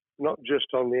stocking up, not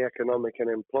just on the economic and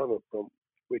employment front,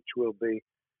 which will be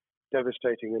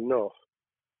devastating enough,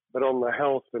 but on the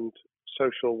health and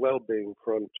social well-being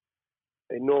front,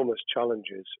 enormous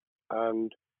challenges,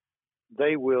 and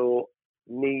they will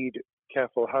need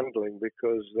careful handling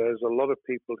because there's a lot of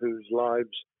people whose lives,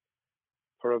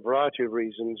 for a variety of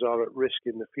reasons, are at risk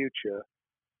in the future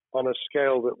on a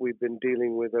scale that we've been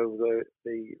dealing with over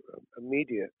the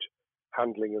immediate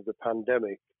handling of the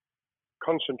pandemic,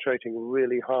 concentrating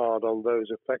really hard on those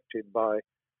affected by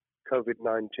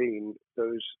COVID-19,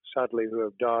 those sadly who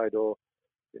have died or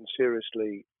been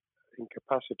seriously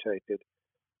incapacitated.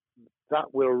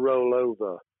 That will roll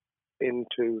over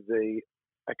into the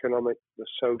economic, the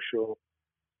social,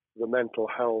 the mental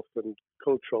health and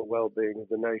cultural well-being of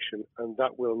the nation, and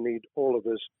that will need all of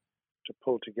us to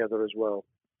pull together as well.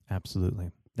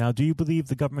 Absolutely. Now, do you believe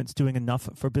the government's doing enough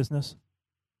for business?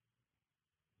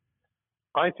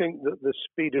 I think that the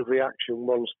speed of reaction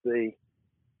once the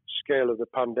scale of the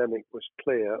pandemic was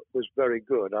clear was very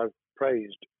good. I've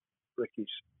praised Rishi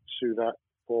Sunak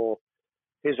for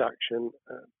his action.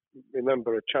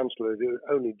 Remember, a chancellor who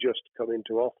only just come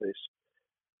into office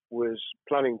was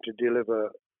planning to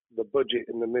deliver the budget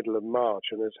in the middle of March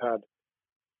and has had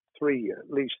at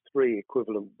least three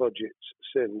equivalent budgets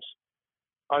since.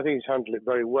 I think he's handled it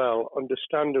very well.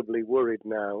 Understandably worried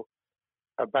now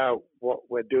about what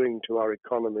we're doing to our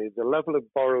economy. The level of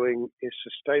borrowing is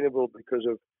sustainable because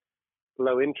of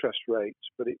low interest rates,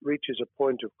 but it reaches a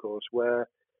point, of course, where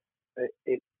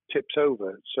it tips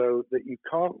over so that you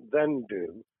can't then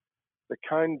do the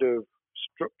kind of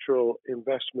structural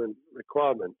investment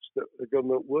requirements that the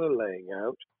government were laying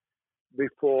out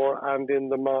before and in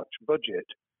the March budget.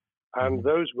 And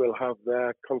those will have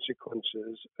their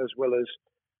consequences as well as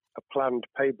a planned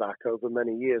payback over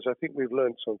many years. I think we've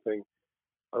learned something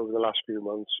over the last few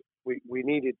months. We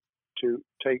needed to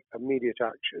take immediate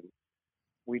action.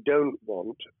 We don't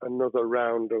want another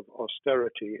round of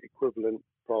austerity equivalent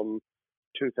from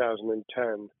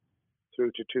 2010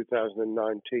 through to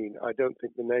 2019. I don't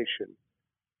think the nation,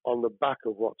 on the back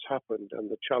of what's happened and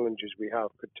the challenges we have,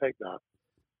 could take that.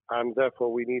 And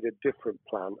therefore, we need a different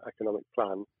plan, economic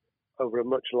plan, over a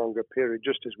much longer period,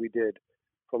 just as we did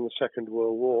from the Second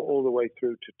World War all the way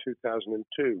through to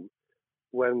 2002,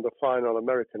 when the final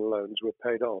American loans were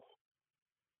paid off.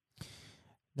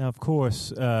 Now, of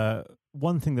course,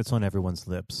 one thing that's on everyone's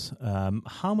lips,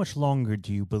 how much longer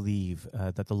do you believe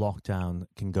that the lockdown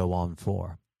can go on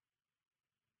for?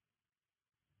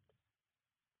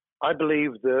 I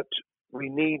believe that we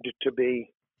need to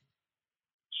be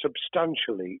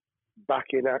substantially back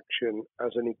in action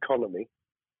as an economy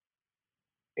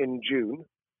in June.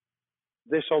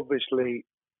 This obviously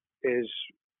is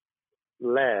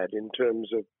led in terms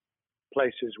of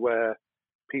places where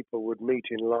people would meet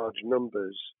in large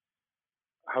numbers,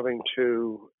 having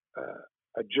to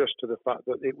adjust to the fact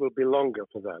that it will be longer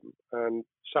for them. And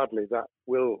sadly, that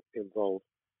will involve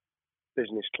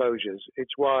business closures.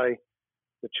 It's why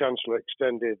the Chancellor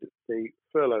extended the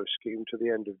furlough scheme to the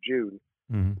end of June.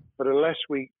 Mm-hmm. But unless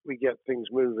we get things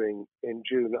moving in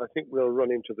June, I think we'll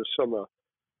run into the summer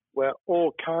where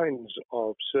all kinds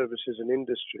of services and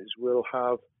industries will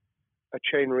have a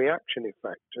chain reaction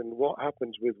effect, and what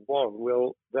happens with one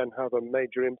will then have a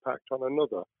major impact on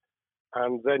another.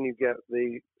 And then you get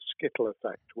the skittle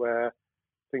effect, where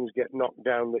things get knocked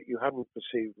down that you hadn't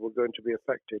perceived were going to be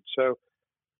affected. So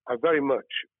I very much,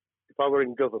 if I were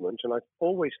in government, and I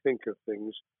always think of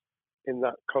things in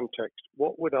that context,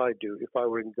 what would I do if I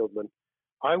were in government?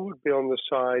 I would be on the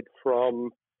side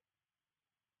from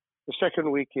the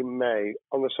second week in May,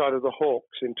 on the side of the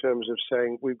hawks, in terms of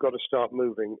saying we've got to start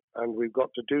moving, and we've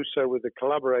got to do so with the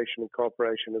collaboration and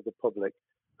cooperation of the public,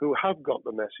 who have got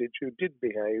the message, who did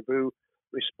behave, who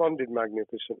responded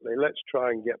magnificently. Let's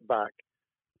try and get back,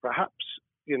 perhaps,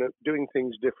 doing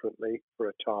things differently for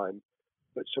a time,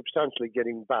 but substantially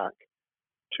getting back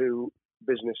to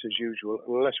business as usual.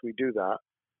 And unless we do that,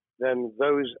 then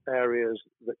those areas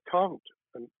that can't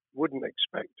and wouldn't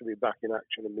expect to be back in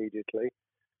action immediately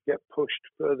get pushed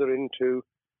further into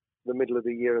the middle of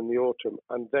the year and the autumn,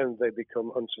 and then they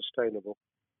become unsustainable.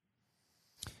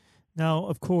 Now,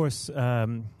 of course,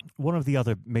 one of the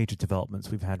other major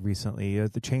developments we've had recently are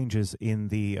the changes in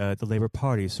the Labour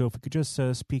Party. So if we could just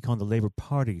speak on the Labour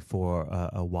Party for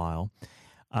a while.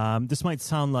 This might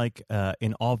sound like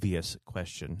an obvious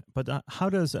question, but how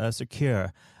does Sir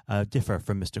Keir differ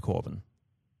from Mr. Corbyn?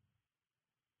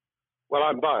 Well,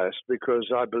 I'm biased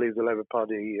because I believe the Labour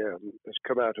Party has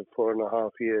come out of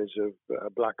 4.5 years of a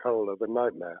black hole of a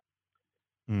nightmare,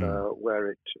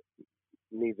 where it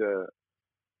neither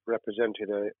represented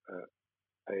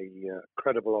a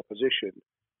credible opposition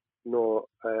nor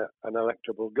an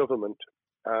electable government,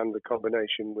 and the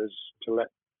combination was to let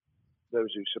those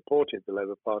who supported the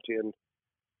Labour Party and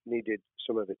needed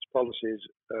some of its policies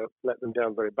let them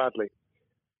down very badly.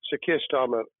 Sir Keir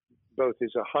Starmer both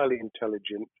is a highly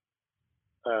intelligent,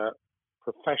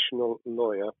 professional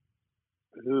lawyer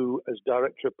who, as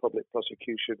Director of Public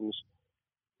Prosecutions,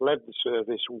 led the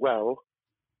service well,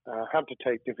 had to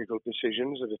take difficult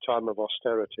decisions at a time of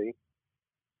austerity,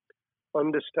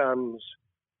 understands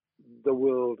the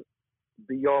world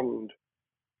beyond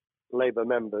Labour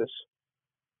members,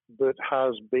 but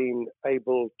has been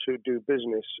able to do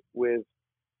business with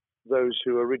those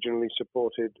who originally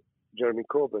supported Jeremy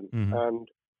Corbyn and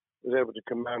was able to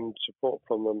command support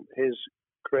from them. His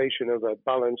creation of a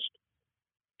balanced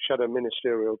shadow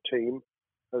ministerial team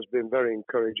has been very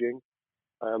encouraging.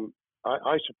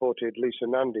 I supported Lisa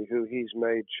Nandy, who he's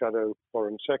made Shadow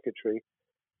Foreign Secretary,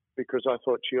 because I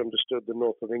thought she understood the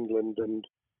north of England and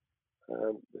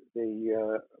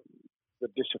the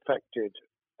disaffected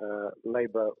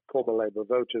former Labour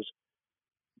voters.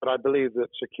 But I believe that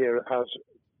Sir Keir has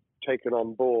taken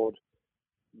on board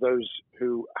those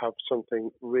who have something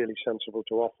really sensible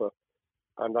to offer,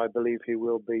 and I believe he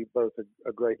will be both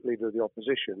a great leader of the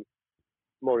opposition.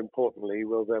 More importantly, he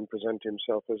will then present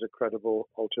himself as a credible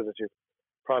alternative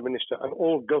Prime Minister. And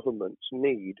all governments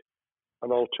need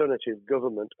an alternative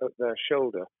government at their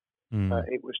shoulder.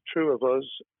 It was true of us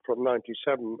from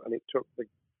 97, and it took the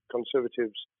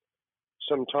Conservatives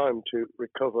some time to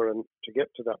recover and to get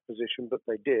to that position, but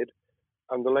they did,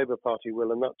 and the Labour Party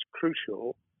will, and that's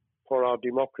crucial for our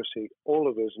democracy. All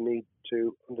of us need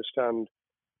to understand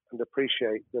and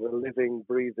appreciate that a living,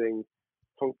 breathing,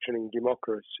 functioning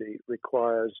democracy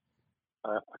requires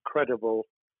a credible,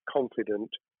 confident,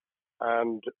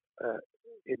 and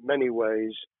in many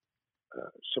ways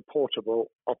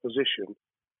supportable opposition,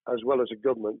 as well as a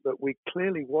government that we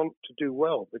clearly want to do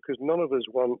well, because none of us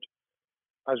want,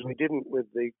 as we didn't with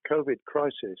the COVID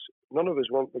crisis, none of us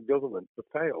want the government to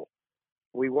fail.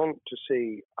 We want to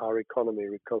see our economy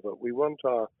recover. We want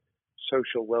our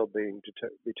social well-being to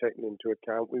be taken into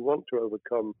account. We want to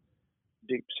overcome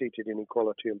deep-seated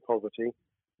inequality and poverty,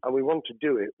 and we want to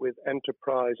do it with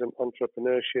enterprise and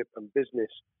entrepreneurship and business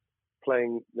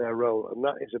playing their role. And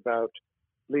that is about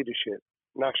leadership,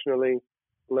 nationally,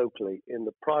 locally, in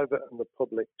the private and the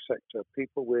public sector,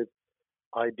 people with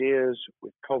ideas,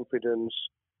 with confidence,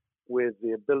 with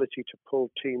the ability to pull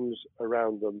teams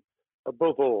around them,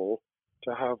 above all,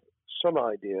 to have some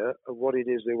idea of what it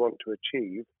is they want to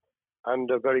achieve and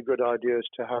a very good idea as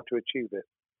to how to achieve it.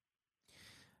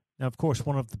 Now, of course,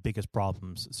 one of the biggest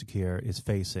problems Sir Keir is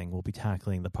facing will be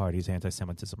tackling the party's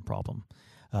anti-Semitism problem.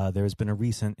 There has been a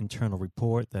recent internal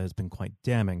report that has been quite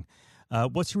damning.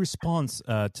 What's your response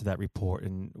to that report,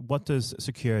 and what does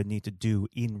Sir Keir need to do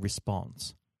in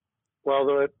response? Well,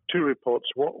 there are two reports.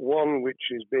 One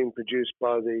which is being produced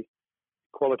by the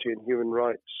Equality and Human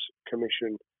Rights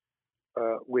Commission,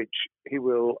 which he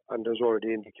will, and has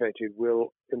already indicated,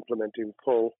 will implement in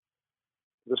full.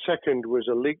 The second was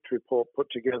a leaked report put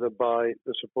together by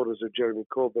the supporters of Jeremy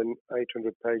Corbyn,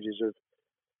 800 pages of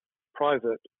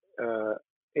private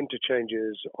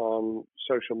interchanges on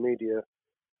social media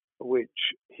which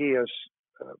he has,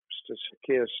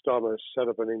 Keir Starmer, set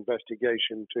up an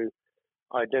investigation to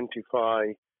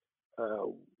identify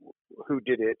who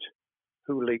did it,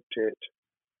 who leaked it,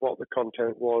 what the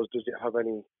content was, does it have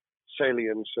any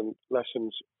salience and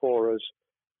lessons for us,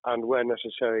 and where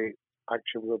necessary,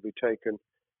 action will be taken.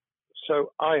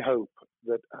 So I hope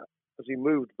that as he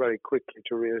moved very quickly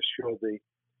to reassure the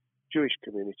Jewish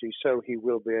community, so he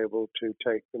will be able to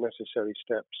take the necessary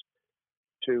steps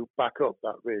to back up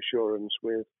that reassurance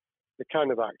with the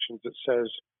kind of actions that says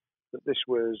that this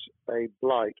was a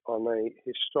blight on a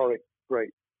historic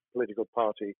great political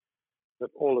party that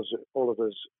all of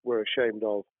us were ashamed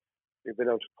of. We've been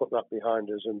able to put that behind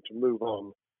us and to move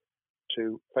on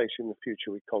to facing the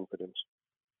future with confidence.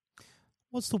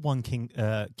 What's the one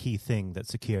key thing that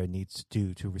Sir Keir needs to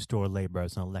do to restore Labour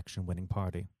as an election-winning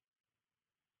party?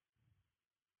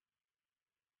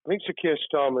 I think Sir Keir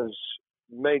Starmer's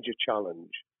major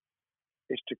challenge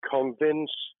is to convince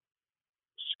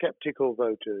sceptical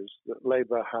voters that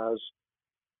Labour has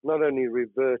not only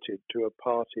reverted to a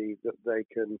party that they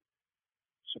can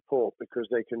support because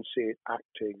they can see it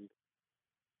acting,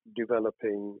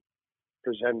 developing,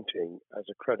 presenting as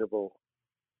a credible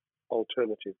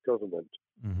alternative government,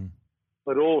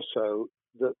 but also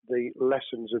that the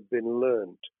lessons have been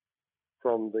learned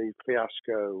from the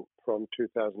fiasco from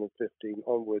 2015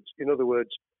 onwards. In other words,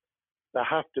 there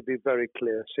have to be very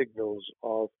clear signals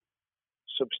of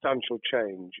substantial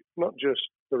change, not just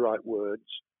the right words,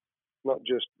 not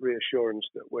just reassurance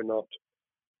that we're not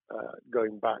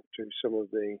going back to some of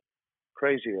the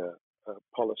crazier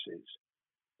policies,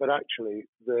 but actually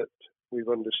that we've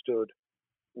understood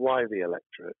why the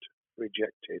electorate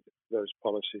rejected those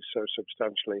policies so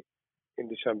substantially in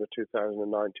December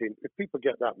 2019. If people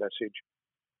get that message,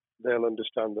 they'll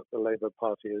understand that the Labour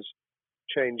Party has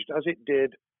changed, as it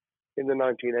did in the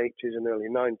 1980s and early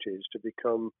 90s, to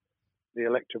become the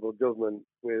electable government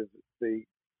with the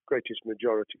greatest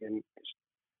majority and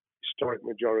historic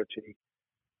majority,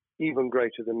 even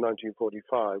greater than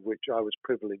 1945, which I was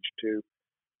privileged to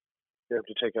be able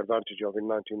to take advantage of in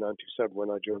 1997 when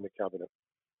I joined the cabinet.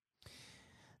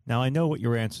 Now, I know what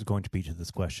your answer is going to be to this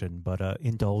question, but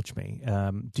indulge me.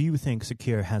 Do you think Sir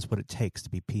Keir has what it takes to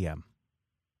be PM?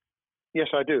 Yes,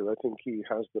 I do. I think he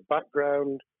has the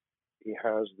background, he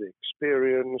has the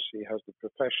experience, he has the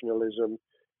professionalism,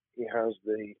 he has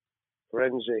the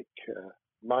forensic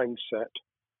mindset,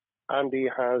 and he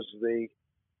has the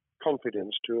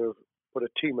confidence to have put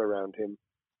a team around him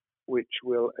which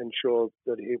will ensure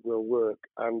that it will work.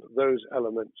 And those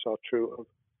elements are true of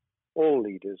all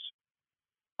leaders.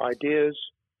 Ideas,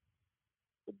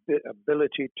 the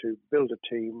ability to build a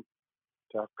team,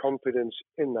 to have confidence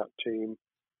in that team,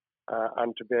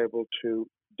 and to be able to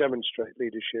demonstrate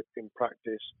leadership in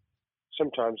practice,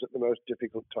 sometimes at the most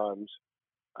difficult times.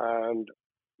 And,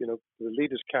 you know, the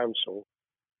Leaders' Council,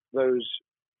 those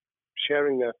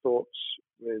sharing their thoughts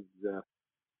with the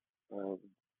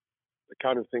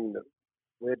kind of thing that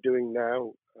we're doing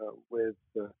now with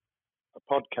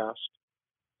a podcast,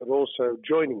 but also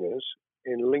joining us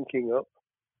in linking up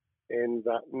in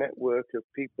that network of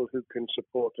people who can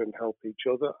support and help each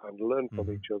other and learn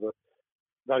from each other.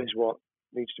 That is what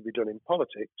needs to be done in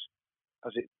politics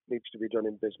as it needs to be done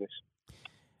in business.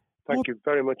 Thank you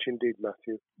very much indeed,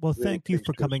 Matthew. Well, thank you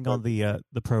for coming on the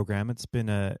program. It's been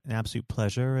an absolute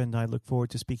pleasure, and I look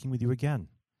forward to speaking with you again.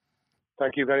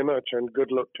 Thank you very much, and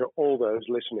good luck to all those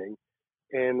listening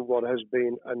in what has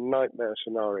been a nightmare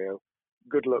scenario.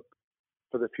 Good luck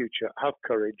for the future. Have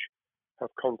courage, have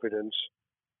confidence,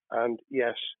 and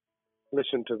yes,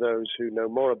 listen to those who know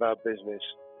more about business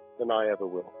than I ever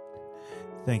will.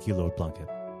 Thank you, Lord Plunkett.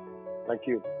 Thank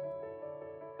you.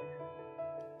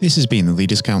 This has been the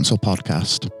Leaders' Council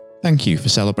podcast. Thank you for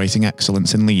celebrating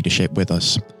excellence in leadership with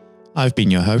us. I've been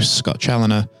your host, Scott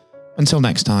Challoner. Until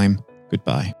next time,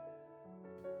 goodbye.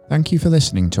 Thank you for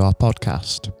listening to our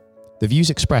podcast. The views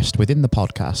expressed within the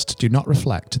podcast do not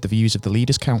reflect the views of the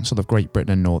Leaders' Council of Great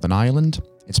Britain and Northern Ireland,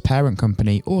 its parent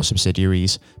company or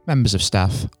subsidiaries, members of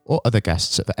staff, or other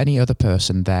guests of any other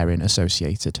person therein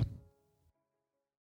associated.